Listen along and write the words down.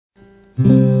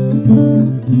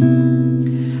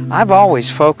I've always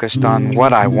focused on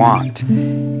what I want.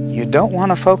 You don't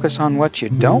want to focus on what you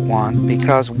don't want,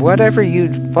 because whatever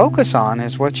you focus on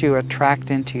is what you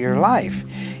attract into your life.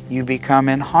 You become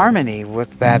in harmony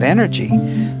with that energy.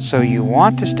 So you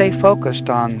want to stay focused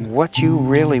on what you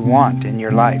really want in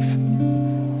your life.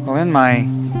 Well, in my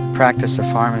practice of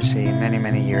pharmacy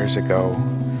many years ago,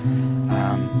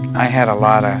 I had a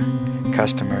lot of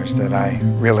customers that I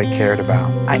really cared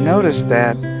about. I noticed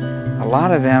that a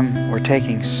lot of them were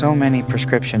taking so many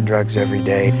prescription drugs every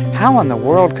day. How in the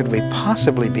world could we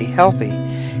possibly be healthy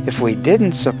if we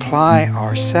didn't supply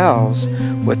ourselves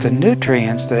with the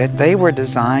nutrients that they were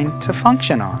designed to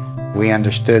function on? We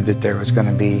understood that there was going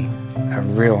to be a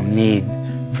real need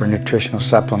for nutritional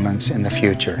supplements in the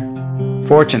future.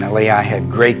 Fortunately, I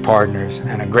had great partners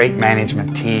and a great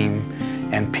management team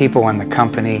and people in the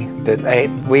company that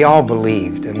we all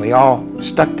believed, and we all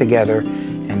stuck together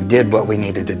and did what we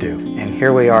needed to do. And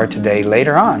here we are today,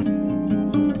 later on.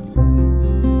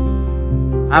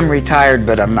 I'm retired,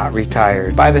 but I'm not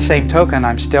retired. By the same token,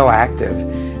 I'm still active,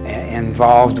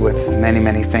 involved with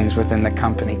many things within the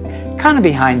company, kind of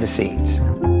behind the scenes.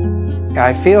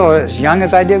 I feel as young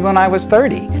as I did when I was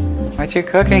 30. What you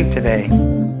cooking today?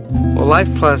 Well,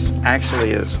 Lifeplus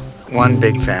actually is one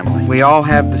big family. We all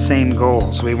have the same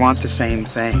goals. We want the same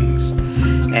things.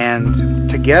 And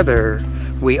together,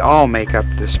 we all make up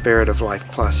the spirit of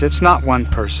Lifeplus. It's not one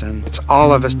person. It's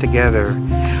all of us together.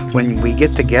 When we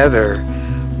get together,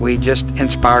 we just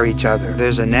inspire each other.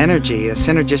 There's an energy, a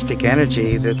synergistic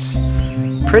energy that's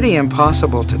pretty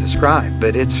impossible to describe,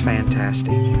 but it's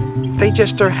fantastic. They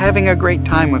just are having a great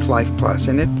time with Lifeplus,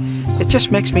 and it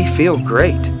just makes me feel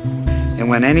great. And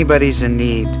when anybody's in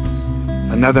need,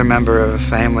 another member of a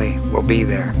family will be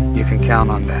there. You can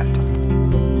count on that.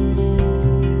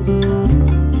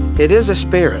 It is a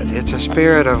spirit. It's a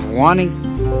spirit of wanting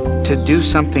to do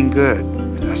something good,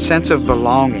 a sense of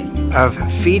belonging, of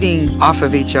feeding off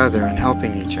of each other and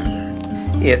helping each other.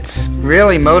 It's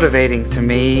really motivating to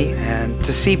me and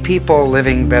to see people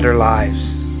living better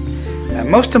lives. And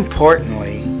most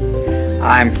importantly,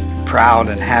 I'm proud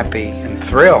and happy and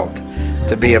thrilled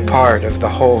to be a part of the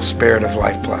whole spirit of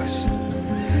Lifeplus.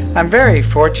 I'm very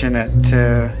fortunate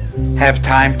to have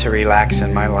time to relax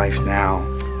in my life now.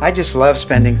 I just love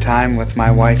spending time with my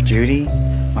wife Judy,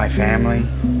 my family,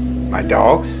 my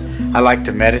dogs. I like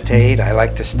to meditate. I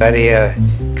like to study,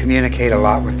 communicate a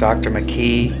lot with Dr.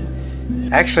 McKee.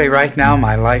 Actually, right now,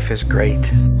 my life is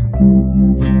great.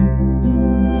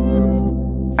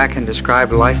 I can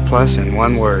describe Lifeplus in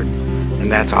one word,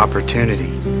 and that's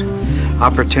opportunity.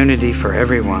 Opportunity for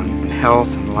everyone in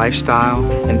health and lifestyle,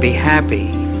 and be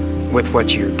happy with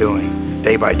what you're doing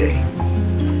day by day.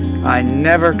 I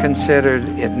never considered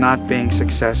it not being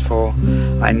successful.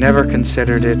 I never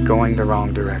considered it going the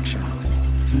wrong direction.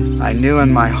 I knew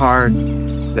in my heart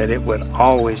that it would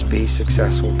always be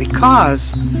successful,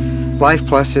 because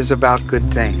Lifeplus is about good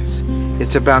things.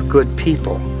 It's about good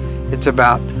people. It's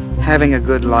about having a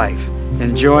good life,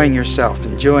 enjoying yourself,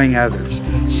 enjoying others,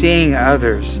 seeing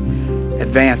others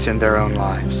advance in their own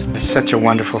lives. It's such a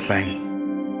wonderful thing.